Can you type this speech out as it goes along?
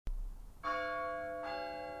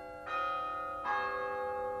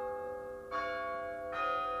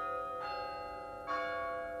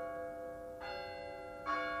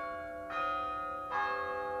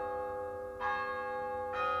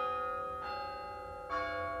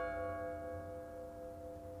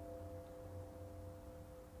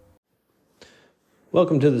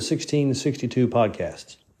Welcome to the 1662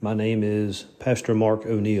 podcast. My name is Pastor Mark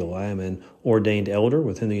O'Neill. I am an ordained elder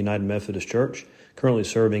within the United Methodist Church, currently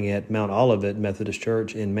serving at Mount Olivet Methodist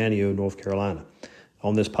Church in Manteo, North Carolina.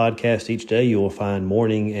 On this podcast each day, you will find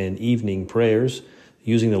morning and evening prayers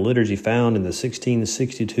using the liturgy found in the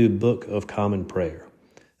 1662 Book of Common Prayer.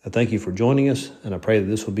 I thank you for joining us, and I pray that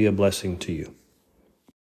this will be a blessing to you.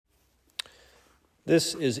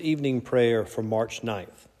 This is evening prayer for March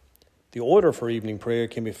 9th. The order for evening prayer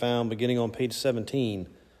can be found beginning on page 17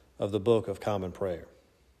 of the Book of Common Prayer.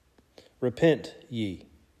 Repent ye,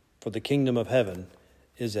 for the kingdom of heaven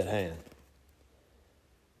is at hand.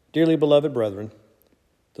 Dearly beloved brethren,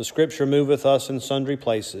 the Scripture moveth us in sundry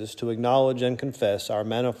places to acknowledge and confess our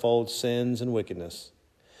manifold sins and wickedness,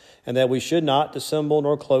 and that we should not dissemble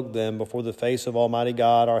nor cloak them before the face of Almighty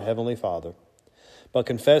God, our Heavenly Father, but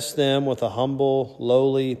confess them with a humble,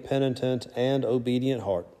 lowly, penitent, and obedient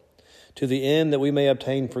heart, to the end that we may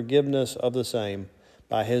obtain forgiveness of the same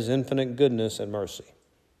by his infinite goodness and mercy.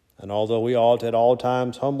 And although we ought at all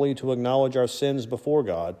times humbly to acknowledge our sins before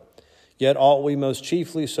God, yet ought we most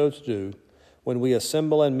chiefly so to do when we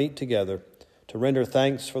assemble and meet together, to render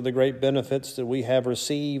thanks for the great benefits that we have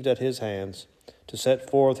received at his hands, to set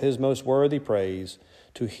forth his most worthy praise,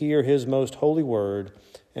 to hear his most holy word,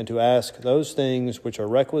 and to ask those things which are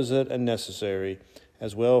requisite and necessary,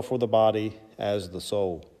 as well for the body as the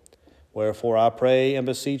soul. Wherefore I pray and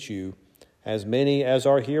beseech you, as many as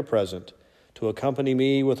are here present, to accompany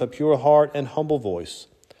me with a pure heart and humble voice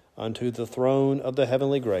unto the throne of the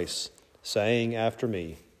heavenly grace, saying after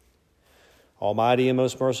me, Almighty and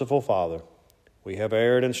most merciful Father, we have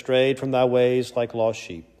erred and strayed from thy ways like lost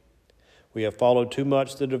sheep. We have followed too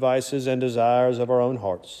much the devices and desires of our own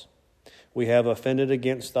hearts. We have offended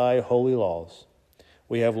against thy holy laws.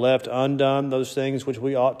 We have left undone those things which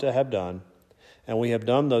we ought to have done, and we have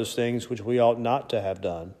done those things which we ought not to have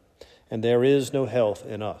done, and there is no health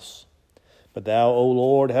in us. But thou, O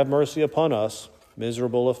Lord, have mercy upon us,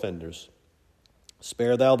 miserable offenders.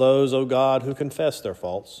 Spare thou those, O God, who confess their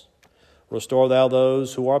faults. Restore thou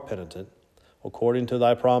those who are penitent, according to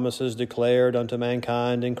thy promises declared unto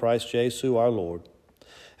mankind in Christ Jesus our Lord.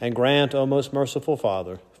 And grant, O most merciful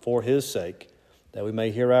Father, for his sake, that we may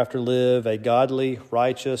hereafter live a godly,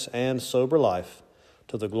 righteous, and sober life,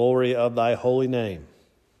 to the glory of thy holy name.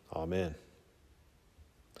 Amen.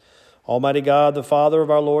 Almighty God, the Father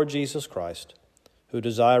of our Lord Jesus Christ, who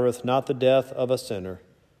desireth not the death of a sinner,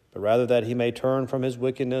 but rather that he may turn from his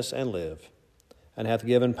wickedness and live, and hath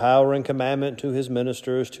given power and commandment to his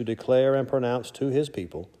ministers to declare and pronounce to his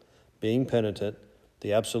people, being penitent,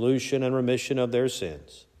 the absolution and remission of their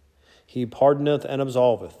sins. He pardoneth and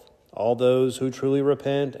absolveth all those who truly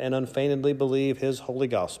repent and unfeignedly believe his holy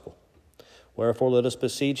gospel. Wherefore let us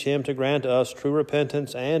beseech him to grant us true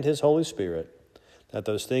repentance and his Holy Spirit, that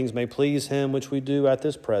those things may please him which we do at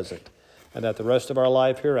this present, and that the rest of our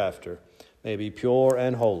life hereafter may be pure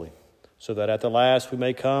and holy, so that at the last we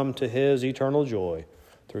may come to his eternal joy,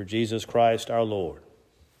 through Jesus Christ our Lord.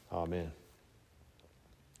 Amen.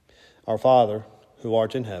 Our Father, who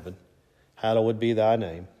art in heaven, hallowed be thy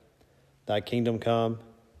name. Thy kingdom come,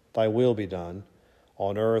 thy will be done,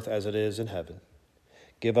 on earth as it is in heaven.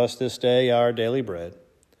 Give us this day our daily bread,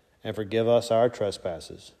 and forgive us our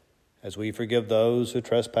trespasses, as we forgive those who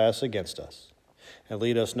trespass against us. And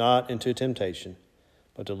lead us not into temptation,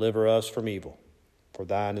 but deliver us from evil. For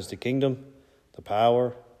thine is the kingdom, the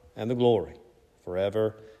power, and the glory,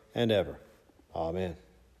 forever and ever. Amen.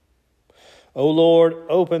 O Lord,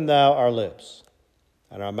 open thou our lips,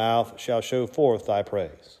 and our mouth shall show forth thy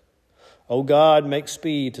praise. O God, make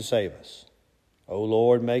speed to save us. O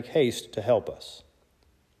Lord, make haste to help us.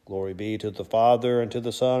 Glory be to the Father, and to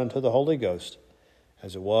the Son, and to the Holy Ghost,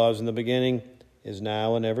 as it was in the beginning, is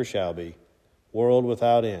now, and ever shall be, world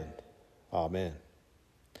without end. Amen.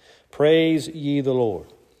 Praise ye the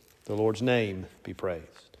Lord. The Lord's name be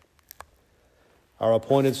praised. Our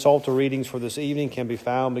appointed Psalter readings for this evening can be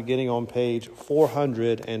found beginning on page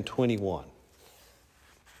 421.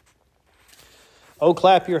 O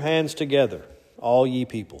clap your hands together, all ye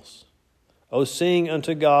peoples. O sing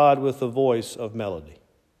unto God with the voice of melody.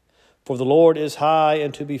 For the Lord is high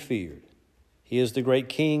and to be feared. He is the great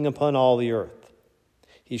King upon all the earth.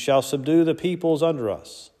 He shall subdue the peoples under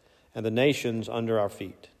us, and the nations under our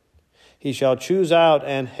feet. He shall choose out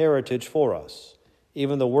an heritage for us,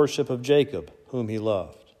 even the worship of Jacob, whom he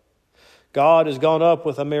loved. God is gone up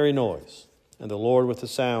with a merry noise, and the Lord with the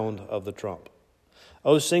sound of the trump.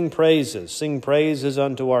 O sing praises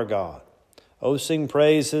unto our God. O sing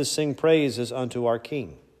praises unto our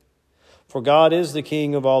King. For God is the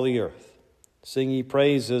King of all the earth. Sing ye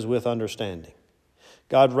praises with understanding.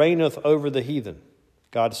 God reigneth over the heathen.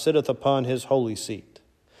 God sitteth upon his holy seat.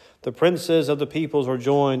 The princes of the peoples are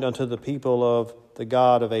joined unto the people of the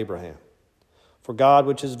God of Abraham. For God,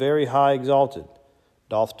 which is very high exalted,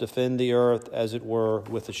 doth defend the earth as it were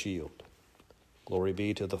with a shield. Glory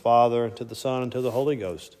be to the Father, and to the Son, and to the Holy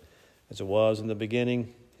Ghost, as it was in the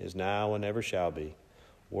beginning, is now, and ever shall be,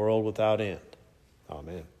 world without end.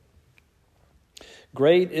 Amen.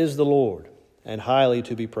 Great is the Lord, and highly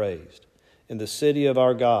to be praised, in the city of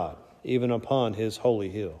our God, even upon his holy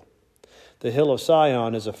hill. The hill of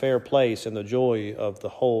Sion is a fair place, and the joy of the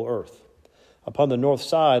whole earth. Upon the north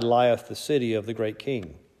side lieth the city of the great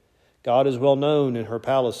king. God is well known in her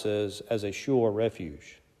palaces as a sure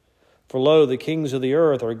refuge. For lo, the kings of the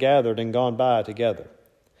earth are gathered and gone by together.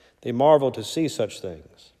 They marveled to see such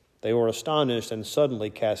things. They were astonished and suddenly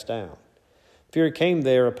cast down. Fear came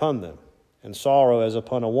there upon them, and sorrow as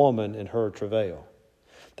upon a woman in her travail.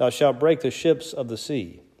 Thou shalt break the ships of the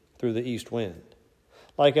sea through the east wind.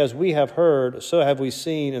 Like as we have heard, so have we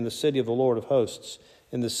seen in the city of the Lord of hosts,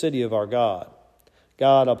 in the city of our God.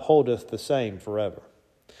 God upholdeth the same forever.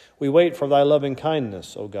 We wait for thy loving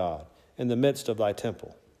kindness, O God, in the midst of thy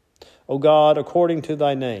temple. O God, according to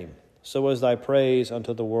thy name, so is thy praise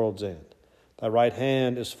unto the world's end. Thy right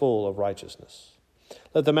hand is full of righteousness.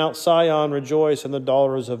 Let the Mount Sion rejoice, and the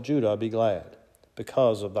daughters of Judah be glad,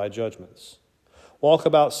 because of thy judgments. Walk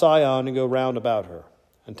about Sion, and go round about her,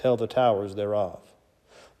 and tell the towers thereof.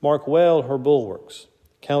 Mark well her bulwarks,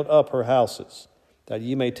 count up her houses, that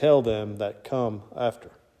ye may tell them that come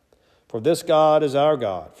after. For this God is our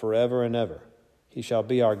God forever and ever. He shall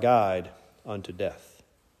be our guide unto death.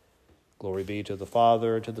 Glory be to the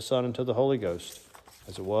Father, and to the Son, and to the Holy Ghost,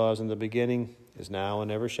 as it was in the beginning, is now,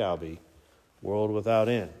 and ever shall be, world without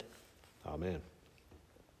end. Amen.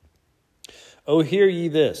 O hear ye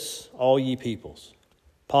this, all ye peoples.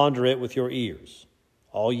 Ponder it with your ears,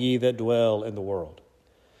 all ye that dwell in the world.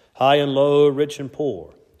 High and low, rich and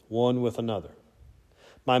poor, one with another.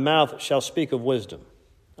 My mouth shall speak of wisdom,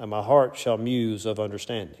 and my heart shall muse of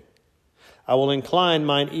understanding. I will incline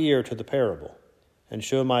mine ear to the parable, and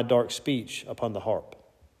show my dark speech upon the harp.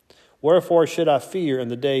 Wherefore should I fear in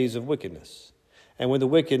the days of wickedness, and when the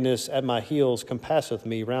wickedness at my heels compasseth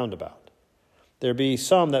me round about? There be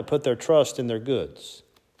some that put their trust in their goods,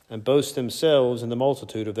 and boast themselves in the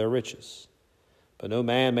multitude of their riches. But no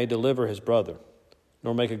man may deliver his brother,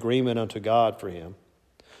 nor make agreement unto God for him.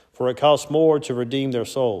 For it costs more to redeem their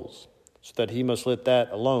souls, so that he must let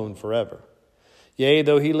that alone forever. Yea,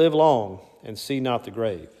 though he live long, and see not the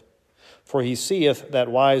grave. For he seeth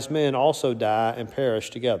that wise men also die and perish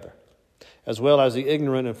together, as well as the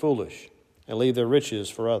ignorant and foolish, and leave their riches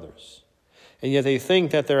for others. And yet they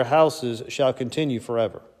think that their houses shall continue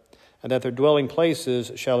forever, and that their dwelling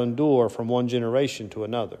places shall endure from one generation to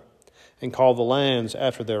another, and call the lands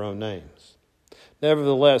after their own names.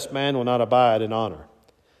 Nevertheless, man will not abide in honor,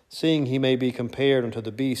 seeing he may be compared unto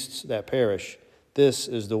the beasts that perish. This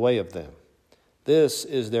is the way of them. This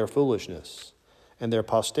is their foolishness, and their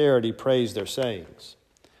posterity praise their sayings.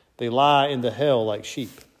 They lie in the hell like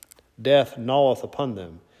sheep. Death gnaweth upon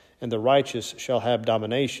them, and the righteous shall have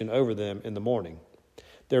domination over them in the morning.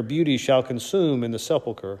 Their beauty shall consume in the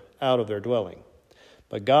sepulchre out of their dwelling.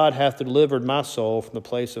 But God hath delivered my soul from the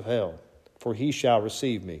place of hell, for he shall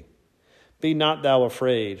receive me. Be not thou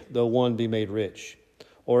afraid, though one be made rich,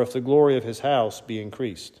 or if the glory of his house be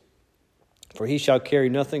increased. For he shall carry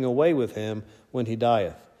nothing away with him when he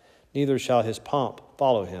dieth, neither shall his pomp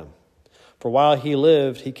follow him. For while he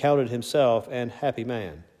lived, he counted himself an happy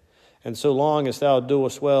man. And so long as thou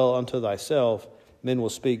doest well unto thyself, men will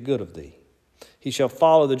speak good of thee. He shall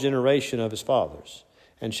follow the generation of his fathers,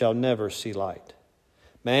 and shall never see light.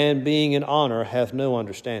 Man being in honor hath no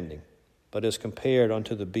understanding, but is compared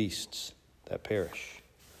unto the beasts that perish.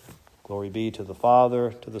 Glory be to the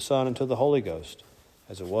Father, to the Son, and to the Holy Ghost,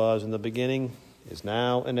 as it was in the beginning, is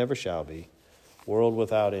now, and ever shall be, world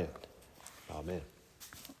without end. Amen.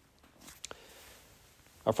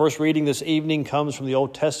 Our first reading this evening comes from the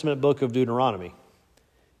Old Testament book of Deuteronomy.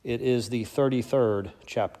 It is the 33rd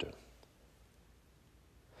chapter.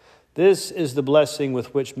 This is the blessing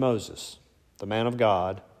with which Moses, the man of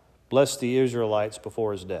God, blessed the Israelites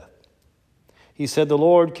before his death. He said, "The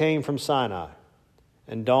Lord came from Sinai,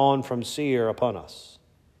 and dawned from Seir upon us.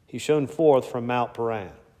 He shone forth from Mount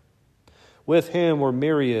Paran. With him were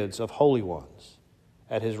myriads of holy ones,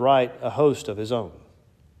 at his right a host of his own.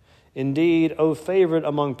 Indeed, O favorite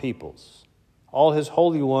among peoples, all his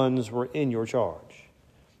holy ones were in your charge.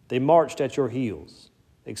 They marched at your heels,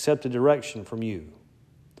 accepted direction from you.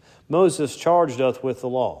 Moses charged us with the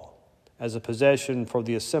law, as a possession for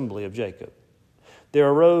the assembly of Jacob. There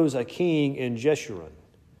arose a king in Jeshurun,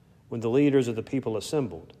 when the leaders of the people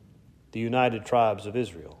assembled, the united tribes of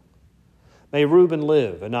Israel. May Reuben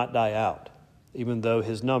live and not die out, even though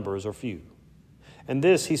his numbers are few. And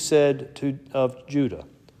this he said of Judah,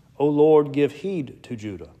 O Lord, give heed to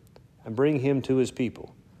Judah, and bring him to his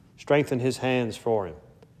people. Strengthen his hands for him,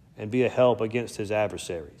 and be a help against his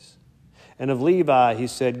adversaries. And of Levi he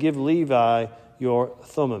said, give Levi your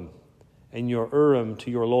Thummim, and your Urim to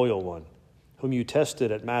your loyal one, whom you tested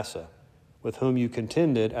at Massah, with whom you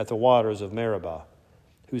contended at the waters of Meribah,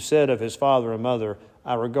 who said of his father and mother,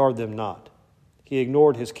 I regard them not. He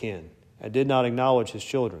ignored his kin, and did not acknowledge his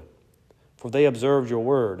children. For they observed your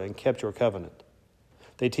word and kept your covenant.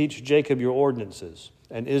 They teach Jacob your ordinances,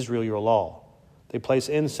 and Israel your law. They place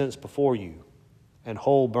incense before you, and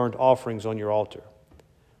whole burnt offerings on your altar.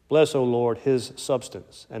 Bless, O Lord, his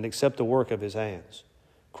substance, and accept the work of his hands.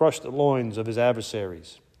 Crush the loins of his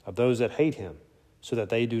adversaries, of those that hate him, so that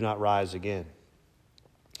they do not rise again.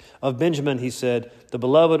 Of Benjamin he said, the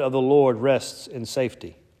beloved of the Lord rests in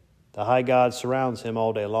safety. The high God surrounds him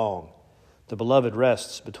all day long. The beloved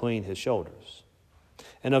rests between his shoulders.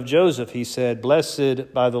 And of Joseph he said,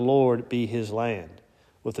 blessed by the Lord be his land,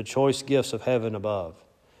 with the choice gifts of heaven above,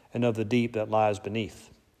 and of the deep that lies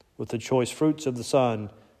beneath, with the choice fruits of the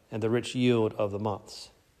sun and the rich yield of the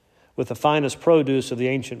months, with the finest produce of the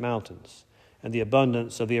ancient mountains and the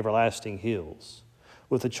abundance of the everlasting hills,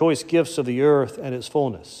 with the choice gifts of the earth and its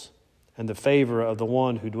fullness, and the favor of the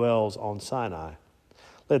one who dwells on Sinai.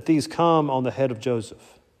 Let these come on the head of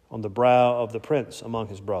Joseph, on the brow of the prince among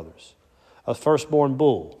his brothers. A firstborn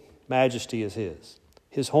bull, majesty is his.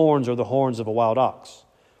 His horns are the horns of a wild ox.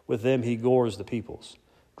 With them he gores the peoples,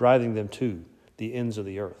 driving them to the ends of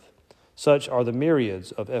the earth. Such are the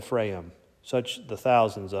myriads of Ephraim, such the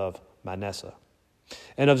thousands of Manasseh.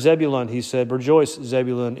 And of Zebulun he said, rejoice,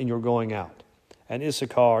 Zebulun, in your going out, and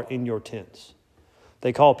Issachar in your tents.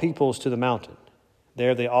 They call peoples to the mountain.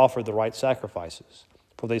 There they offer the right sacrifices,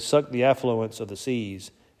 for they suck the affluence of the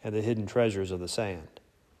seas and the hidden treasures of the sand.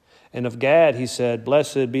 And of Gad he said,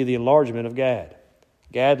 blessed be the enlargement of Gad.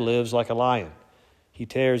 Gad lives like a lion. He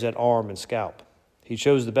tears at arm and scalp. He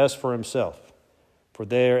chose the best for himself, for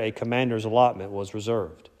there a commander's allotment was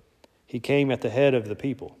reserved. He came at the head of the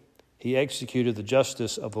people. He executed the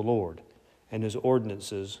justice of the Lord and his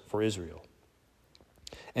ordinances for Israel.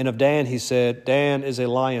 And of Dan he said, Dan is a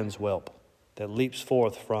lion's whelp that leaps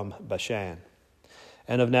forth from Bashan.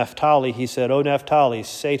 And of Naphtali he said, O Naphtali,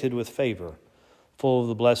 sated with favor, full of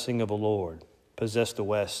the blessing of the Lord, possess the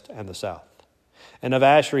west and the south. And of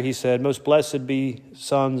Asher he said, most blessed be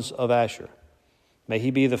sons of Asher. May he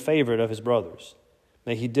be the favorite of his brothers.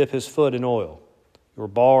 May he dip his foot in oil. Your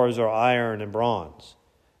bars are iron and bronze,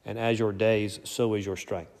 and as your days, so is your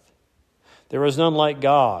strength. There is none like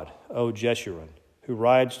God, O Jeshurun, who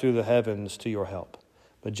rides through the heavens to your help,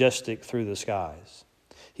 majestic through the skies.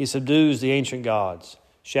 He subdues the ancient gods,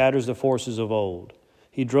 shatters the forces of old.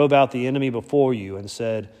 He drove out the enemy before you and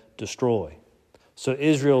said, destroy. So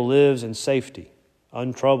Israel lives in safety.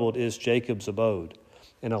 Untroubled is Jacob's abode,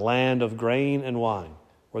 in a land of grain and wine,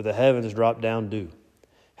 where the heavens drop down dew.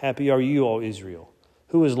 Happy are you, O Israel.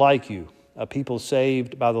 Who is like you, a people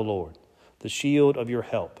saved by the Lord, the shield of your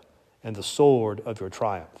help and the sword of your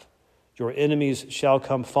triumph? Your enemies shall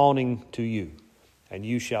come fawning to you, and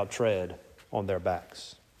you shall tread on their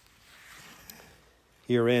backs.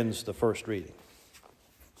 Here ends the first reading.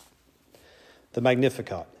 The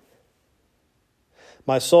Magnificat.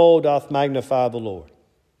 My soul doth magnify the Lord,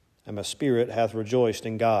 and my spirit hath rejoiced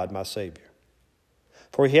in God my Savior.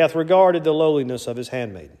 For he hath regarded the lowliness of his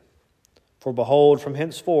handmaiden. For behold, from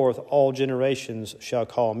henceforth all generations shall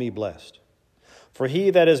call me blessed. For he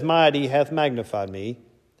that is mighty hath magnified me,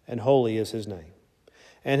 and holy is his name.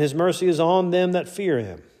 And his mercy is on them that fear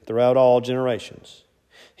him throughout all generations.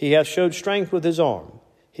 He hath showed strength with his arm.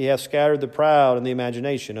 He hath scattered the proud in the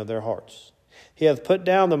imagination of their hearts. He hath put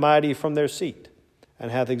down the mighty from their seat, and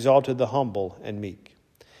hath exalted the humble and meek.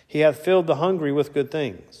 He hath filled the hungry with good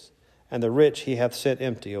things, and the rich he hath sent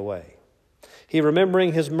empty away. He,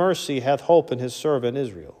 remembering his mercy, hath hope in his servant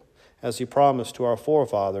Israel, as he promised to our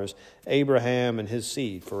forefathers, Abraham and his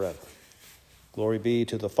seed forever. Glory be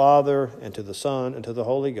to the Father, and to the Son, and to the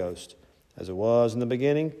Holy Ghost, as it was in the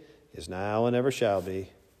beginning, is now, and ever shall be,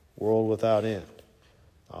 world without end.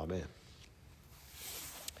 Amen.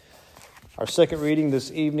 Our second reading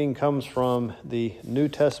this evening comes from the New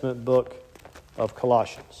Testament book of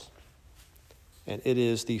Colossians, and it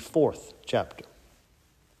is the 4th chapter.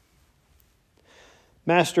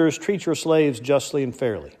 Masters, treat your slaves justly and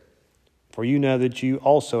fairly, for you know that you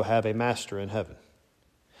also have a master in heaven.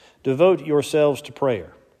 Devote yourselves to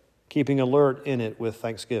prayer, keeping alert in it with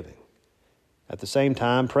thanksgiving. At the same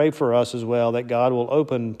time, pray for us as well that God will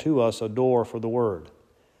open to us a door for the word,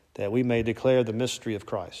 that we may declare the mystery of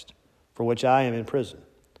Christ, for which I am in prison,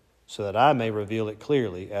 so that I may reveal it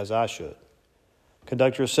clearly as I should.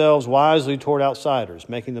 Conduct yourselves wisely toward outsiders,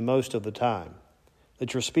 making the most of the time.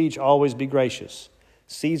 Let your speech always be gracious,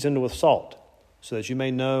 seasoned with salt, so that you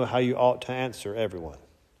may know how you ought to answer everyone.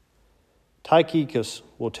 Tychicus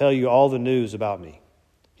will tell you all the news about me.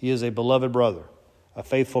 He is a beloved brother, a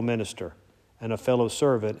faithful minister, and a fellow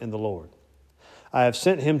servant in the Lord. I have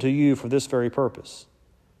sent him to you for this very purpose,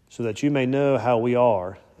 so that you may know how we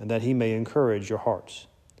are, and that he may encourage your hearts.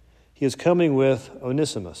 He is coming with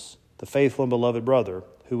Onesimus, the faithful and beloved brother,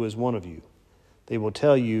 who is one of you. They will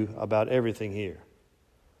tell you about everything here.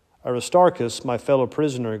 Aristarchus, my fellow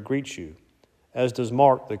prisoner, greets you, as does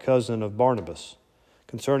Mark, the cousin of Barnabas,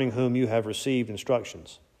 concerning whom you have received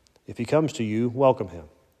instructions. If he comes to you, welcome him.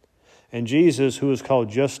 And Jesus, who is called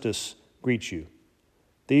Justus, greets you.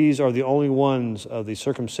 These are the only ones of the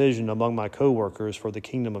circumcision among my co-workers for the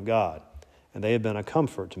kingdom of God, and they have been a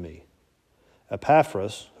comfort to me.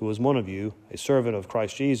 Epaphras, who is one of you, a servant of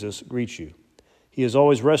Christ Jesus, greets you. He is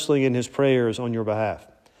always wrestling in his prayers on your behalf,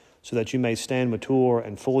 so that you may stand mature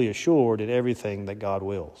and fully assured in everything that God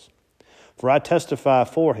wills. For I testify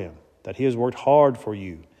for him that he has worked hard for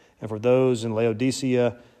you and for those in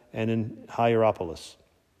Laodicea and in Hierapolis.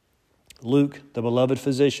 Luke, the beloved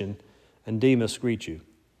physician, and Demas greet you.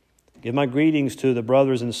 Give my greetings to the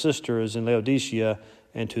brothers and sisters in Laodicea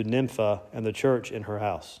and to Nympha and the church in her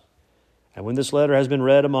house. And when this letter has been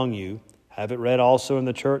read among you, have it read also in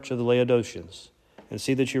the church of the Laodiceans, and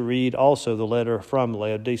see that you read also the letter from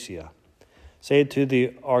Laodicea. Say to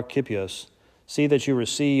the Archippus, see that you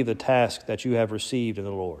receive the task that you have received in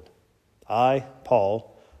the Lord. I,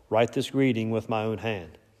 Paul, write this greeting with my own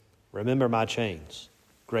hand. Remember my chains.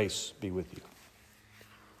 Grace be with you.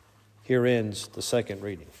 Here ends the second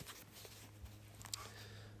reading.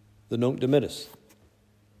 The Nunc Dimittis.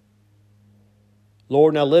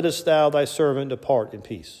 Lord, now lettest thou thy servant depart in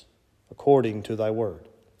peace, according to thy word.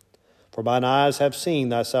 For mine eyes have seen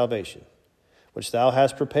thy salvation, which thou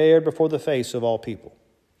hast prepared before the face of all people,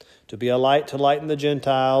 to be a light to lighten the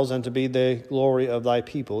Gentiles, and to be the glory of thy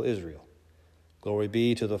people Israel. Glory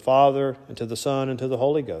be to the Father, and to the Son, and to the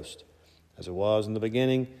Holy Ghost, as it was in the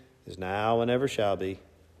beginning, is now, and ever shall be,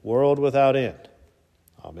 world without end.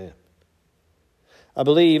 Amen. I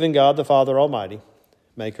believe in God the Father Almighty,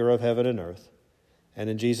 maker of heaven and earth, and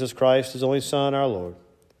in Jesus Christ, his only Son, our Lord,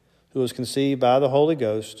 who was conceived by the Holy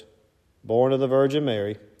Ghost, born of the Virgin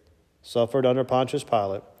Mary, suffered under Pontius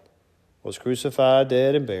Pilate, was crucified,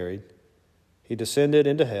 dead, and buried. He descended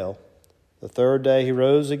into hell. The third day he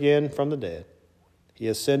rose again from the dead. He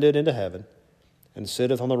ascended into heaven, and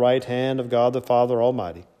sitteth on the right hand of God the Father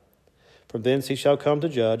Almighty. From thence he shall come to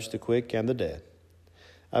judge the quick and the dead.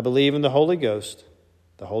 I believe in the Holy Ghost,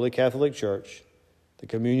 the Holy Catholic Church, the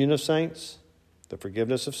communion of saints, the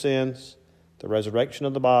forgiveness of sins, the resurrection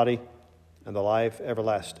of the body, and the life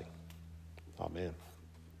everlasting. Amen.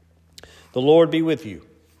 The Lord be with you,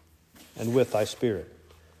 and with thy spirit.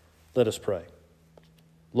 Let us pray.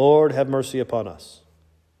 Lord, have mercy upon us.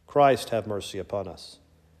 Christ, have mercy upon us.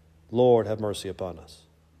 Lord, have mercy upon us.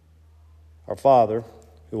 Our Father,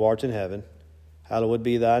 who art in heaven, hallowed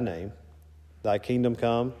be thy name. Thy kingdom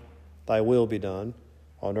come, thy will be done,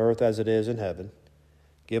 on earth as it is in heaven.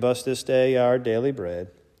 Give us this day our daily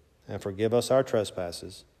bread, and forgive us our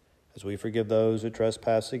trespasses, as we forgive those who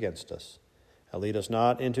trespass against us. And lead us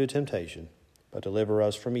not into temptation, but deliver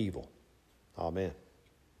us from evil. Amen.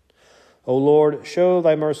 O Lord, show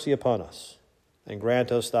thy mercy upon us, and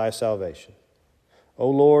grant us thy salvation. O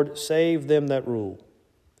Lord, save them that rule,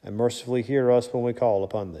 and mercifully hear us when we call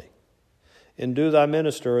upon thee. Endue thy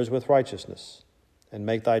ministers with righteousness, and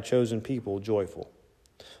make thy chosen people joyful.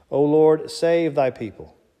 O Lord, save thy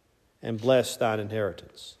people, and bless thine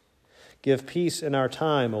inheritance. Give peace in our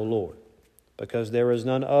time, O Lord, because there is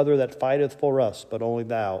none other that fighteth for us, but only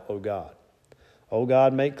thou, O God. O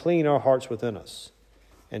God, make clean our hearts within us,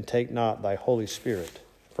 and take not thy Holy Spirit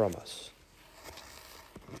from us.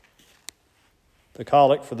 The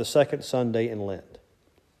Collect for the second Sunday in Lent.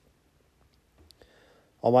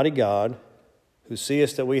 Almighty God, who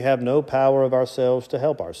seest that we have no power of ourselves to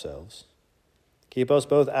help ourselves, keep us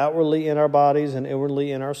both outwardly in our bodies and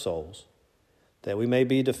inwardly in our souls, that we may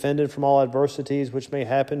be defended from all adversities which may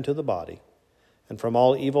happen to the body, and from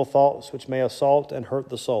all evil thoughts which may assault and hurt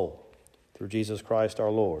the soul, through Jesus Christ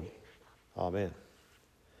our Lord. Amen.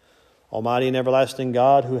 Almighty and everlasting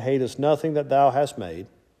God, who hatest nothing that thou hast made,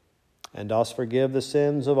 and dost forgive the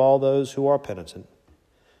sins of all those who are penitent,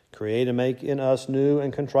 create and make in us new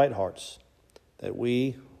and contrite hearts, that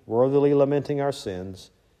we, worthily lamenting our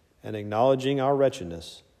sins and acknowledging our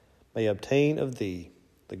wretchedness, may obtain of thee,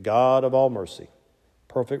 the God of all mercy,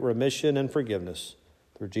 perfect remission and forgiveness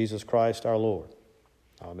through Jesus Christ our Lord.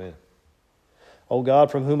 Amen. O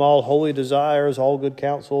God, from whom all holy desires, all good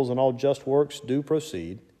counsels, and all just works do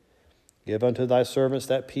proceed, give unto thy servants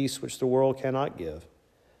that peace which the world cannot give,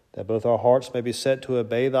 that both our hearts may be set to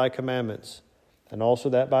obey thy commandments, and also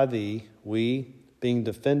that by thee we, being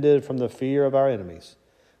defended from the fear of our enemies,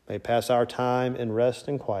 may pass our time in rest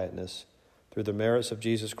and quietness through the merits of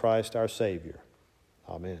Jesus Christ our Savior.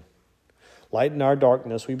 Amen. Lighten our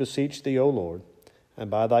darkness, we beseech thee, O Lord, and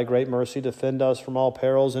by thy great mercy defend us from all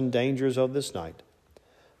perils and dangers of this night,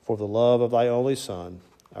 for the love of thy only Son,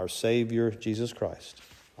 our Savior, Jesus Christ.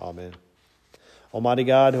 Amen. Almighty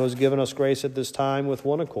God, who has given us grace at this time with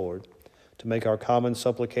one accord to make our common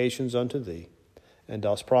supplications unto thee, and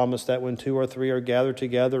dost promise that when 2 or 3 are gathered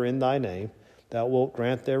together in thy name, thou wilt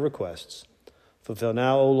grant their requests. Fulfill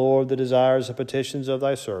now, O Lord, the desires and petitions of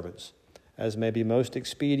thy servants, as may be most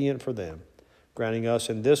expedient for them, granting us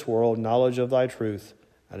in this world knowledge of thy truth,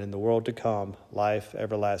 and in the world to come life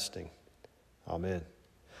everlasting. Amen.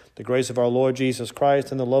 The grace of our Lord Jesus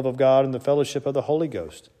Christ, and the love of God, and the fellowship of the Holy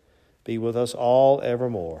Ghost be with us all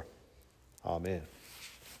evermore. Amen.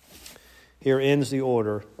 Here ends the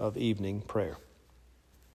order of evening prayer.